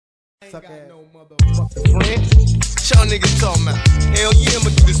Suck ass. No motherfucking friend. Y'all niggas talking about, hell yeah,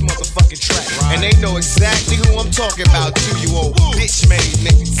 I'ma do this motherfucking track. Right. And they know exactly who I'm talking about too, you old bitch made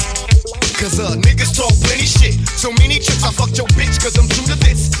niggas. Cause niggas talk plenty shit. So many tricks, I fucked your bitch cause I'm true to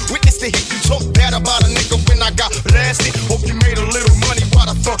this. Witness the hit, you talk bad about a nigga when I got blasted. Hope you made a little money while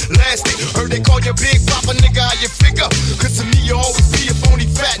the funk lasted. Heard they call you Big Papa, nigga, how you figure? Cause to me you always be a phony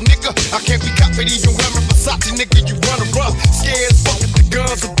fat nigga. I can't be copied even wearing Versace, nigga, you run a rough. Scared as fuck if the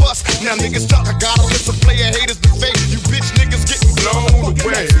guns are bust. Now niggas talk, I got a list of player haters to fake. You bitch niggas getting blown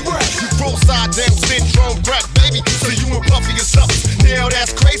away. You broke side down syndrome brat, baby. So you and Puffy or something. Now that's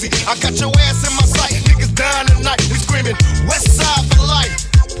crazy. I got your ass in my sight. Niggas dying tonight. We screaming West Side for life.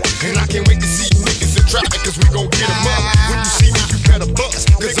 And I can't wait to see you niggas in traffic, cause we gon' get them up. When you see me, you better bust,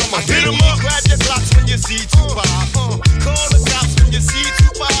 cause I'ma hit them up. Grab your Glocks when you see Tupac. Call the cops when you see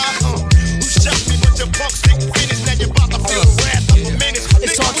Tupac. Who shot me with your punk stick finish? Now you bout to feel the wrath of a menace.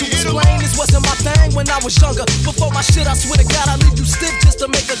 It's hard to explain, this wasn't my thing when I was younger. Before my shit, I swear to God, I leave you stiff just to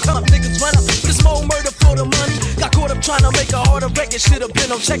make a cut up. Niggas run up, but it's more murder for the money. Got caught up trying to make a harder record. Should've been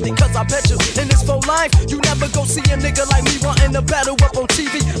on check it, cause I bet you in this full life, you never go see a nigga like me wanting to battle up on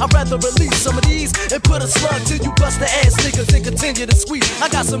TV. I'd rather release some of these and put a slug till you bust the ass niggas and continue to squeeze. I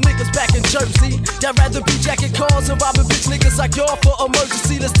got some niggas back in Jersey that rather be jacking cars and robbing bitch niggas like y'all for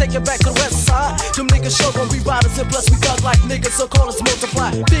emergency. Let's take it back to the west side. Them niggas sure gon' be riders and plus we thug like niggas, so call us multiply.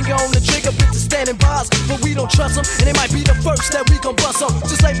 Finger on the trigger, bitches standing by us, but we don't trust them, and they might be the first that we gon' bust on.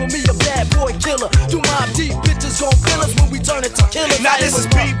 Just label me a bad boy killer. Do my deep bitches gon' kill us when we turn into killers. Now this is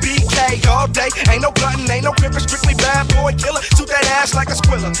BBK all day. Ain't no glutton, ain't no crippin', strictly bad boy killer. Shoot that ass like a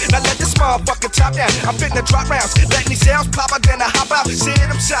squiller. Now let this motherfucker top down. I'm fitting to drop rounds, letting these sounds pop out, then I hop out. Shit,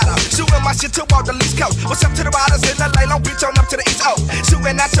 I'm shot out. Shooting my shit to all the least coast. What's up to the riders in LA, Long Beach on up to the East O.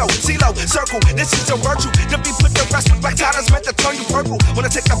 Shooting at your CeeLo circle. This is your virtue. To be put the rest like titles meant to turn you purple. Wanna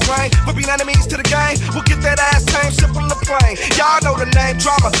take the brain, but being enemies to the game. We'll get that ass tame, simple and plain. Y'all know the name,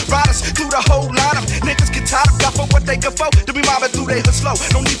 drama. Riders through the whole lineup. Niggas get tired of got for what they get for. To be mobbing through they hood slow.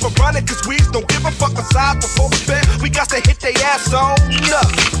 No need for running, cause we don't give a fuck aside before we bend. We got to hit they ass on up.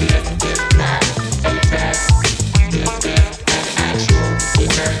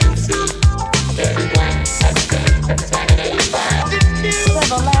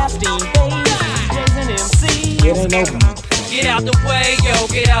 Everlasting bass, DJs and MCs. It ain't over. Get out the way, yo,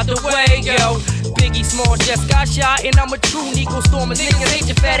 get out the way, yo. Biggie Smalls just got shot, and I'm a true Nico Stormer. Niggas ain't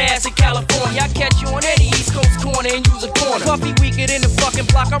your fat ass in California. I catch you on any East Coast corner and use a corner. Puffy weaker than the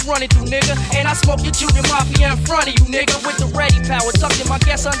fucking block, I run it through, nigga. And I smoke your junior mafia in front of you, nigga. With the ready power, tucked in my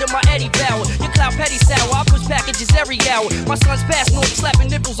gas under my Eddie Bauer. Your cloud petty sour, I push packages every hour. My son's fast north,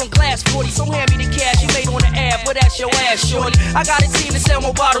 slapping nipples on glass 40. So hand me the cash you made on the ab, but that's your ass, shorty. I got a team to sell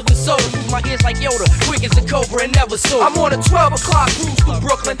more bottles than soda. Move my ears like Yoda, quick as a cobra and never sold. I'm on a 12 o'clock cruise through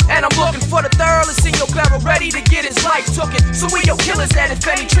Brooklyn, and I'm looking for the third in your barrel, ready to get his life tooken. So where your killers at? If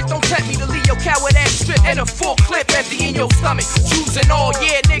any trick don't tempt me to leave your coward ass strip and a full clip empty in your stomach. Choosing all,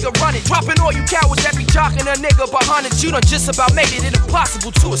 yeah, nigga, run it. Dropping all you cowards that be jocking a nigga behind it. You done just about made it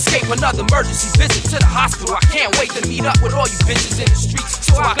impossible to escape another emergency visit to the hospital. I can't wait to meet up with all you bitches in the streets,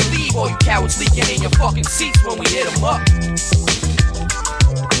 so I can leave all you cowards leaking in your fucking seats when we hit them up.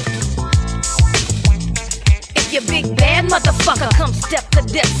 You big bad motherfucker, come step to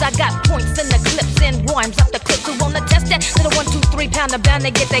this. I got points in the clips and rhymes up the clips. Who wanna test that? Little 1, 2, 3 pounder bound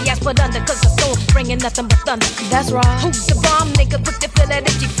to get their ass put under, cause the soul bringing nothing but thunder. That's right. Who's the bomb nigga? Quick to feel that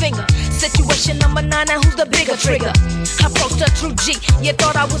itchy finger. Situation number 9, now who's the bigger trigger? I approached a true G. You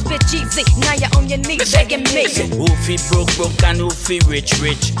thought I was bitch easy. Now you're on your knees begging me. Who fi broke and who fi rich.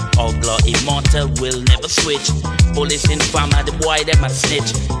 Outlaw, Immortal will never switch. Police informer, the boy them a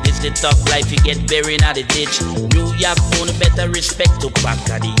snitch. This the tough life, you get buried in the ditch. New York own better respect to pack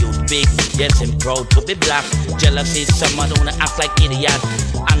of the youth big. Yes, I'm proud to be black. Jealousy, someone wanna act like idiot.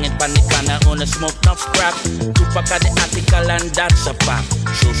 Hanging pan the corner, wanna smoke no scrap. To pack of the article and that's a fact.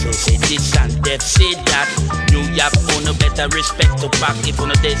 So say this and that, say that. New York own better respect to pack. If on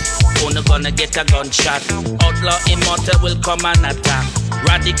this, wanna gonna get a gunshot. Outlaw, Immortal will come and attack.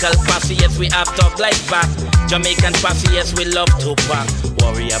 Radical posse, yes, we have talk like back. Jamaican posse, yes, we love to pack.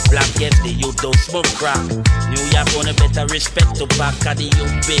 Warrior black, yes, the youth don't smoke crack. New York on a better respect to back of the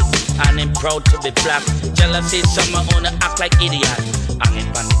youth big, and I'm proud to be black. Jealousy, some wanna act like idiot. Hanging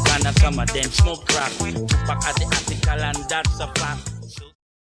on the corner, some of them smoke crack. To back of the article and that's a fact.